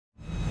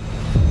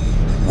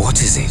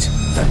What is it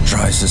that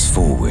drives us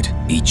forward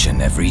each and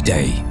every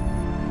day?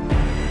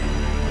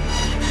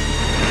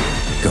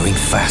 Going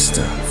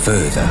faster,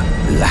 further,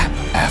 lap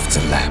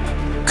after lap.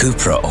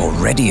 CUPRA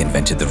already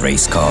invented the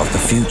race car of the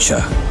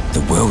future,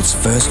 the world's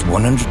first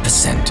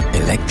 100%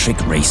 electric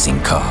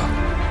racing car.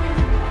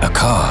 A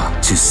car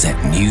to set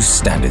new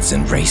standards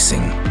in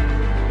racing.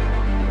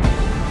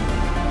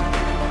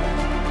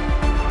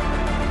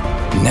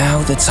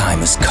 Now the time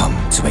has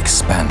come to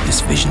expand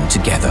this vision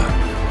together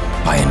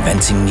by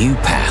inventing new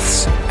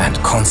paths and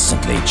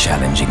constantly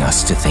challenging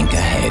us to think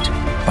ahead,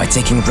 by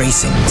taking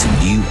racing to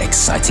new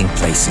exciting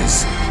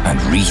places and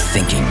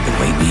rethinking the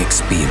way we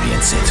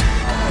experience it.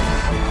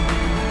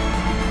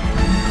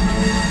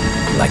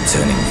 Like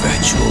turning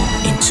virtual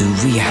into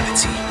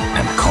reality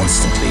and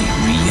constantly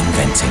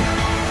reinventing.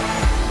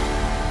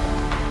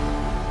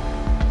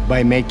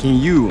 By making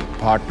you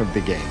part of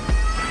the game.